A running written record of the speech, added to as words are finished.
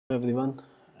Everyone,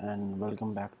 and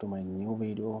welcome back to my new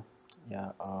video.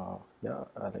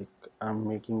 Like I'm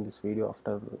making this video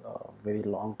after a very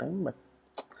long time, but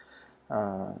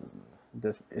uh,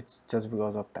 it's just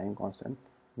because of time constant.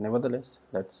 Nevertheless,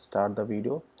 let's start the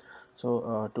video.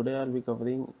 Today I'll be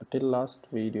covering, till last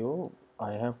video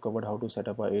I have covered how to set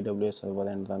up a AWS server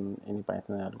and run any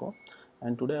Python algo,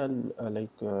 and today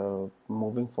I'll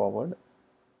move forward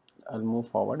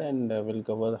and will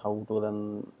cover how to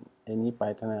run any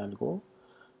Python algo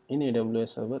in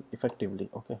AWS server effectively.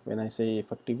 Okay, when I say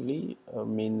effectively,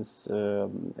 means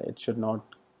it should not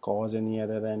cause any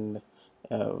error, and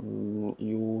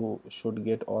you should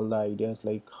get all the ideas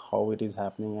like how it is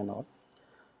happening and all.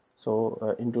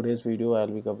 In today's video, I'll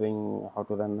be covering how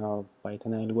to run a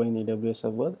Python algo in AWS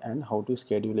server and how to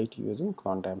schedule it using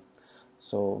Crontab.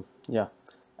 So yeah,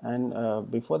 and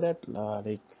before that,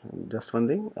 just one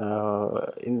thing,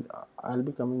 in I'll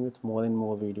be coming with more and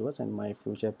more videos, and my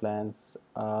future plans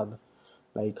are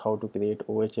like how to create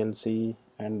OHLC,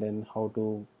 and then how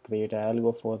to create an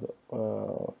algo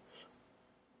for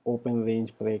open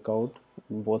range breakout,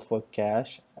 both for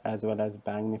cash as well as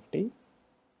bank nifty,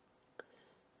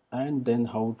 and then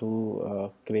how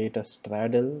to create a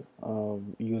straddle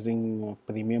using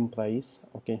premium price.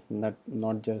 Okay,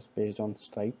 not just based on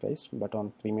strike price but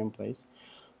on premium price.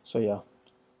 So yeah,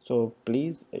 so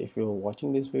please, if you're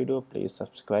watching this video, please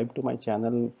subscribe to my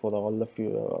channel for all the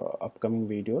upcoming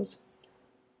videos.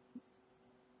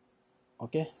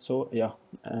 Okay, so yeah,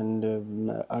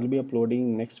 and I'll be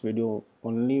uploading next video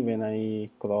only when I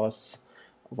cross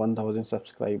 1000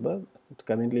 subscriber.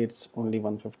 Currently it's only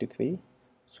 153.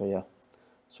 So yeah,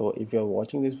 so if you're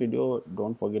watching this video,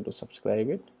 don't forget to subscribe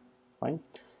it. Fine,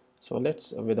 so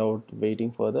let's, without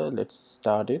waiting further, let's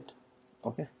start it.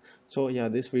 Okay, so yeah,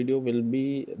 this video will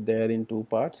be there in two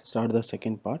parts. Start the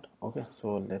second part. Okay,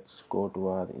 so let's go to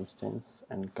our instance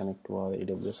and connect to our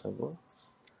AWS server.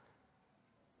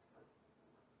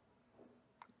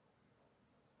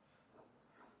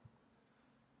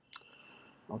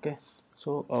 Okay,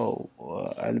 so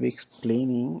I'll be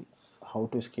explaining how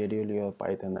to schedule your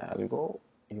Python algo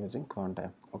using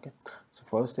Crontab. Okay, so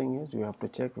first thing is you have to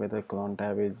check whether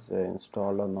Crontab is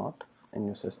installed or not in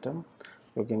your system.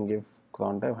 You can give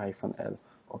Crontab -l.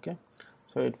 Okay,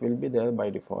 so it will be there by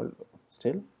default.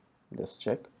 Still, just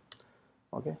check.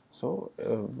 Okay, so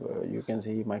you can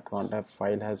see my Crontab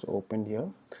file has opened here,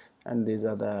 and these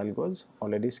are the algos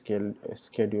already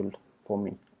scheduled for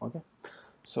me. Okay,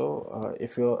 so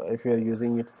if you're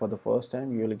using it for the first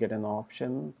time, you will get an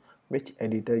option which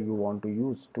editor you want to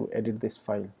use to edit this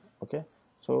file. Okay,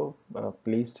 so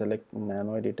please select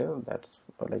nano editor. That's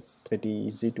like pretty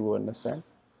easy to understand.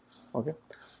 Okay,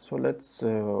 so let's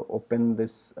open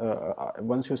this.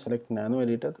 Once you select nano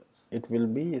editor, it will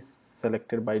be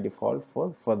selected by default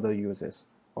for further uses.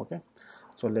 Okay,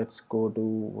 so let's go to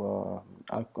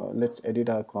let's edit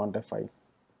our Crontab file.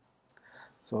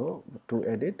 So to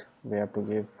edit, we have to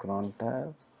give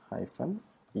Crontab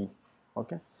 -e.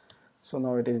 Okay, so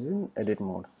now it is in edit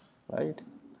mode, right?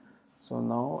 So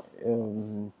now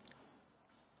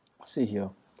see here.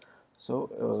 So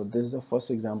this is the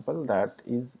first example that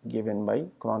is given by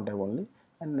Crontab only,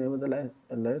 and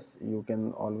nevertheless you can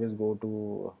always go to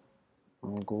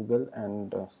Google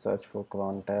and search for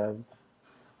Crontab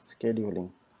scheduling.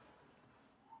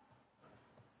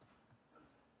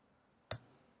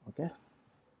 Okay,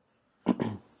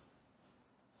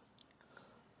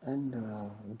 and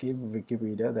give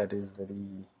Wikipedia. That is very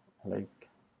like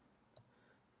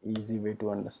easy way to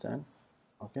understand.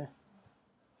 Okay,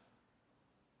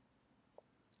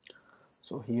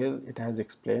 so here it has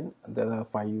explained there are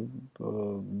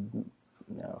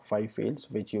five fields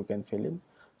which you can fill in.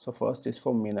 So first is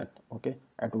for minute. Okay,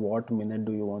 at what minute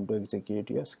do you want to execute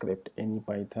your script, any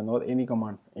Python or any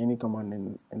command,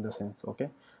 in the sense. Okay,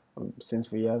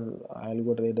 since we are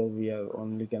algo trader, we are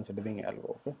only considering algo.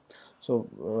 Okay, so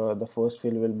the first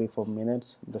field will be for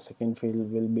minutes, the second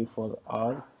field will be for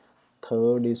hour,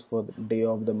 third is for the day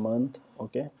of the month.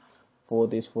 Okay,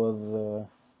 fourth is for the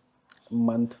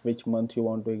month, which month you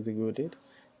want to execute it,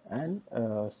 and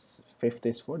fifth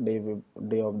is for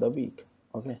day of the week.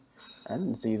 Okay,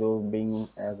 and zero being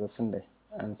as a Sunday,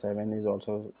 and seven is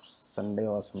also Sunday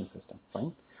or some system.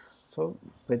 Fine, so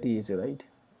pretty easy, right?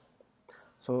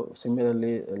 So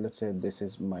similarly, let's say this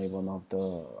is my one of the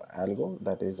algo,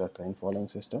 that is a trend following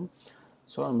system.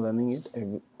 So I'm running it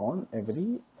on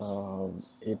every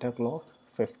 8 o'clock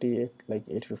 58, like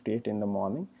 8:58 in the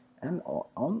morning, and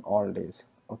on all days.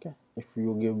 Okay, if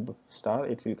you give star,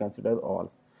 it will consider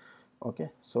all. Okay,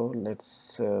 so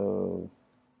let's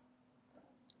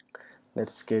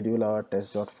schedule our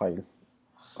test.file.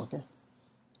 Okay,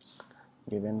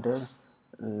 give enter,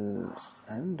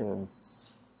 and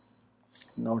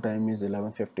now time is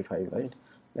 11:55, right?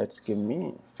 Let's give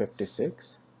me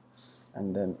 56,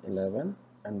 and then 11,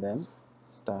 and then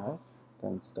star,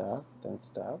 then star, then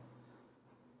star.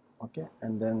 Okay,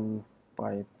 and then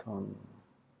Python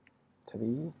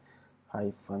 3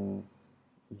 hyphen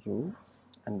u,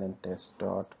 and then test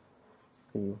dot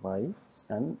py,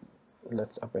 and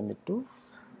let's append it to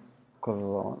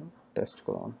cron, test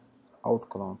cron, out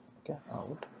cron. Okay,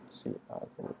 out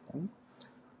cron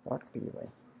dot py.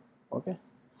 Okay,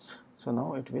 so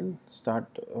now it will start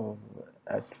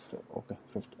at, okay,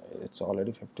 50, it's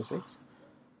already 56,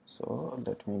 so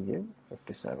let me give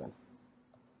 57.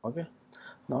 Okay,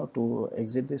 now to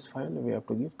exit this file we have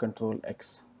to give control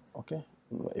X. Okay,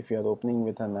 if you are opening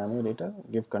with a nano data,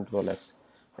 give control X.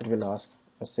 It will ask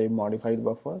a save modified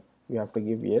buffer, you have to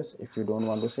give yes. If you don't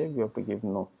want to save, you have to give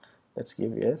no. Let's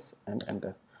give yes and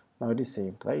enter. Now it is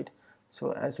saved, right?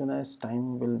 So as soon as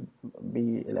time will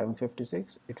be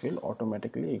 11:56, it will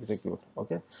automatically execute.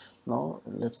 Okay, now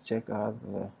let's check our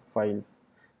file.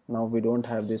 Now we don't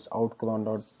have this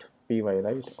outcron.py,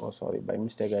 right? Oh sorry, by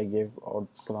mistake I gave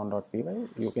outcron.py.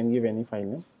 You can give any file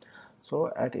name. So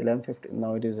at 11:50,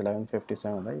 now it is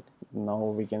 11:57, right? Now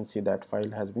we can see that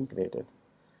file has been created.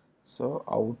 So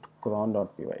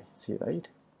outcron.py, see, right?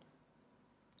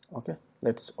 Okay,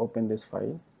 let's open this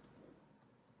file.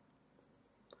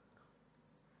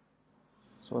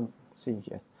 So see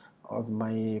here,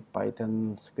 my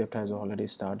Python script has already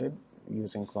started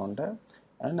using Crontab,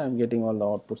 and I'm getting all the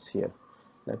outputs here.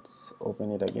 Let's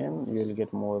open it again. You will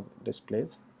get more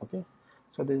displays. Okay,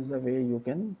 so this is the way you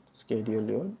can schedule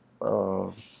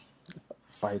your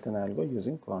Python algo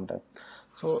using Crontab.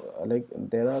 So like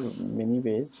there are many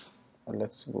ways.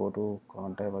 Let's go to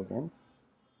Crontab again.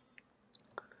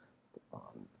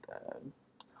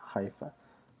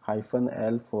 Hyphen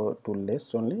L for to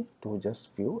list only, to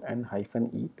just view, and hyphen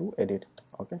E to edit.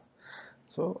 Okay,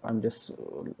 so I'm just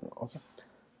okay,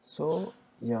 so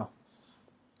yeah,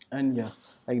 and yeah,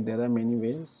 like there are many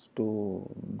ways to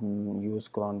use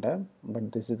Crontab,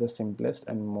 but this is the simplest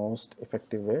and most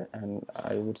effective way, and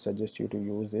I would suggest you to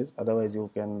use this. Otherwise you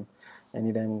can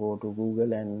anytime go to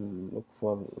Google and look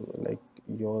for like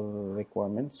your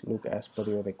requirements, look as per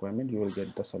your requirement, you will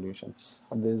get the solution.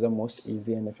 But this is the most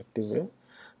easy and effective way.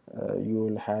 You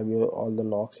will have your all the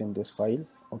logs in this file.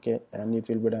 Okay, and it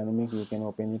will be dynamic, you can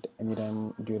open it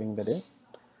anytime during the day.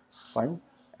 Fine,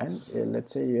 and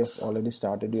let's say you have already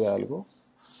started your algo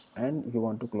and you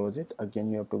want to close it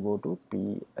again, you have to go to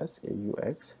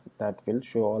PSAUX. That will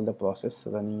show all the process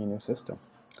running in your system.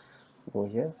 Go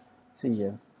here, see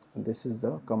here, this is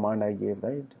the command I gave,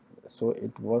 right? So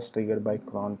it was triggered by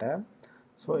cron tab,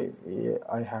 so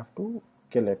I have to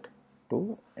kill it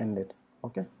to end it.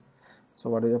 Okay, so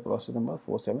what is the process number?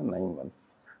 4791.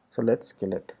 So let's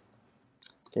kill it,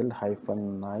 kill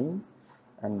hyphen 9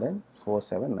 and then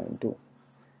 4792,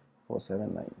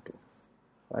 4792,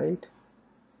 right?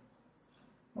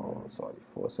 Oh sorry,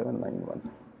 4791.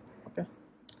 Okay,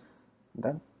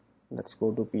 done. Let's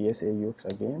go to PSAUX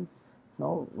again.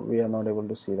 Now we are not able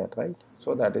to see that, right?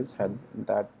 So that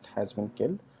has been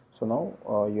killed. So now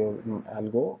your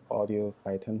algo or your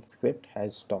Python script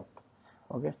has stopped.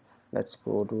 Okay, let's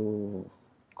go to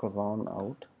cron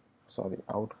out, sorry,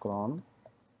 out cron.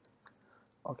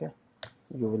 Okay,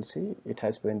 you will see it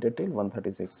has printed till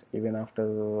 136. Even after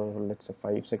let's say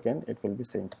 5 seconds, it will be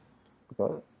same,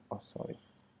 because oh sorry,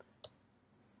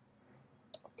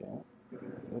 okay,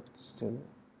 it's still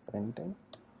printing.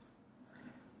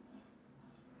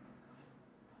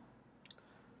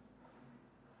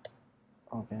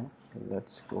 Okay,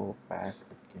 let's go back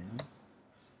again.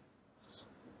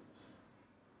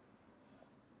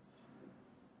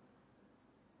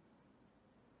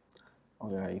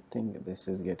 Okay, I think this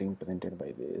is getting printed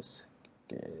by this.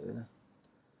 Okay,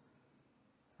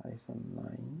 hyphen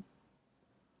 9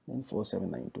 then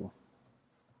 4792.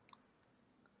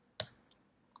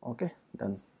 Okay,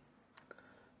 done.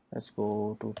 Let's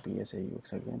go to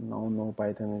PSAUX again. Now no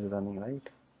Python is running, right?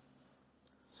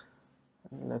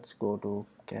 Let's go to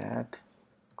cat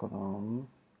cron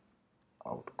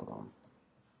out cron.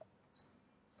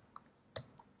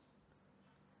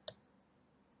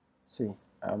 See,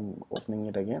 I'm opening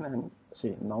it again and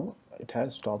see, now it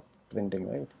has stopped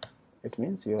printing, right? It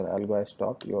means your algo has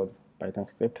stopped, your Python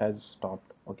script has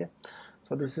stopped. Okay,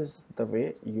 so this is the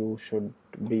way you should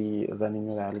be running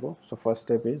your algo. So first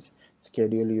step is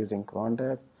schedule using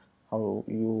Crontab. How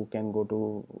you can go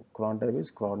to Crontab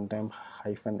is crontab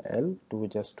hyphen L to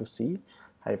just to see,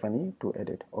 hyphen E to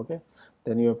edit. Okay,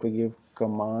 then you have to give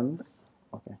command.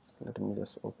 Okay, let me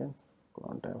just open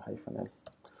Crontab hyphen L.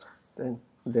 Then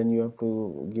then you have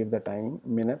to give the time,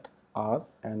 minute, hour,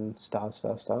 and star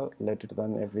star star, let it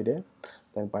run every day.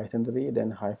 Then Python 3,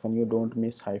 then hyphen u, don't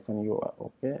miss hyphen u,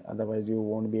 okay, otherwise you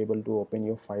won't be able to open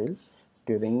your file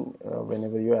during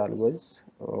whenever your algo is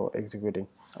executing.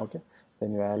 Okay,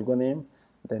 then your algo name,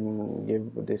 then give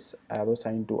this arrow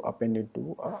sign to append it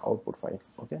to a output file.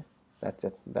 Okay, that's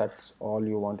it, that's all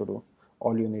you want to do,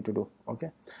 all you need to do.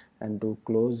 Okay, and to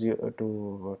close your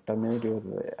to terminate your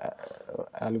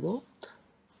algo,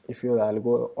 if your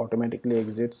algo automatically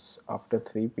exits after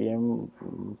 3 p.m.,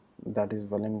 that is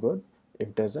well and good.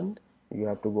 If doesn't, you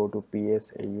have to go to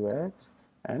PSAUX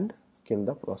and kill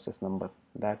the process number.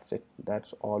 That's it,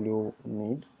 that's all you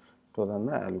need to run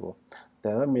the algo.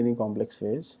 There are many complex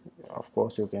ways, of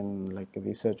course. You can like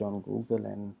research on Google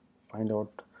and find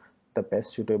out the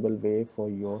best suitable way for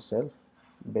yourself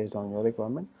based on your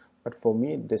requirement, but for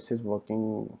me this is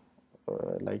working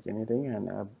like anything, and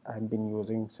I've been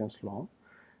using since long,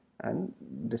 and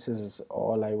this is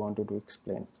all I wanted to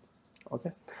explain.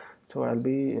 Okay, so I'll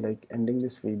be like ending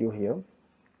this video here.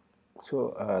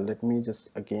 So let me just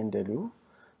again tell you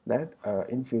that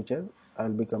in future I'll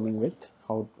be coming with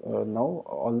how now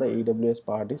all the AWS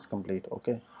part is complete.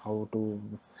 Okay, how to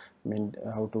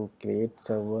how to create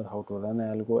server, how to run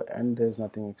algo, and there's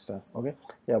nothing extra. Okay,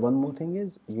 yeah, one more thing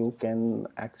is you can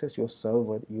access your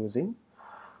server using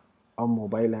a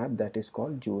mobile app that is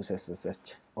called Juice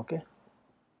SSH. Okay,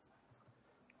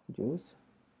 Juice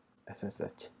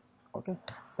SSH. Okay,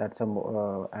 that's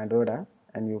a Android app,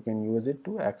 and you can use it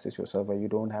to access your server. You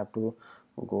don't have to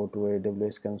go to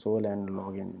AWS console and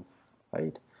log in,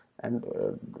 right? And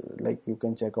like you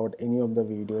can check out any of the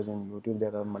videos in YouTube.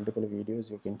 There are multiple videos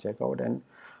you can check out, and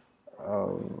uh,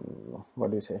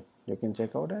 what do you say, you can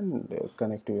check out and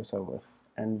connect to your server,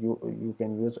 and you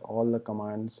can use all the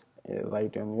commands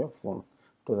right on your phone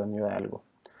to run your algo.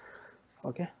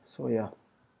 Okay, so yeah,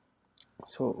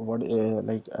 so what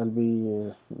like I'll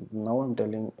be now I'm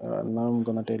telling now I'm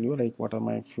gonna tell you like what are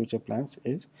my future plans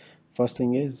is. First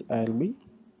thing is I'll be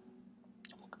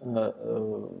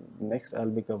next I'll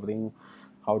be covering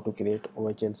how to create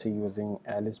OHLC using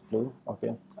Alice Blue.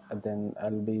 Okay, and then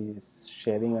I'll be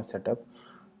sharing a setup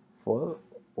for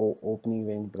opening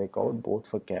range breakout, both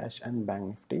for cash and bank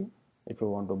nifty. If you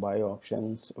want to buy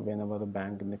options whenever the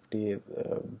bank nifty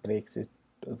breaks its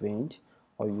range,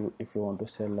 or you if you want to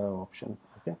sell an option.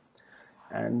 Okay,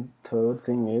 and third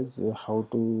thing is how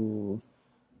to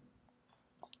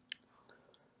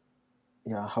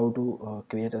how to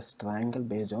create a strangle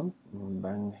based on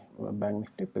bank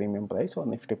nifty premium price or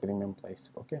nifty premium price.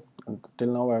 Okay, and till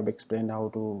now I have explained how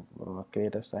to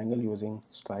create a strangle using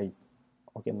strike.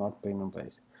 Okay, not premium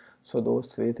price. So those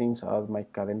three things are my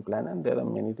current plan, and there are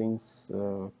many things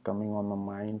coming on my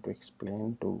mind to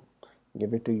explain, to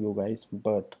give it to you guys,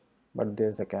 but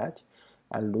there's a catch.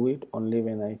 I'll do it only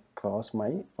when I cross my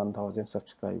 1000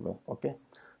 subscriber. Okay,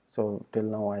 so till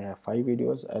now I have 5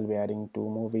 videos. I'll be adding 2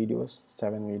 more videos,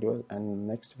 7 videos, and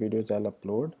next videos I'll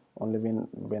upload only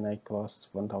when I cross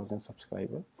 1000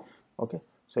 subscriber. Okay,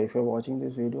 so if you're watching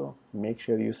this video, make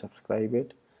sure you subscribe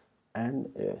it, and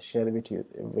share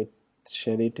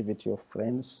it with your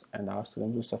friends and ask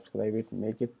them to subscribe it.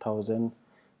 Make it 1000.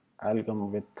 I'll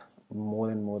come with more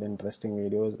and more interesting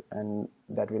videos, and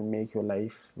that will make your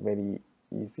life very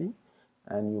easy,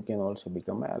 and you can also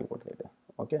become an algo trader.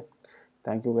 Okay,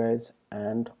 thank you guys,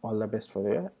 and all the best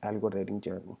for your algo trading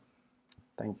journey.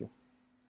 Thank you.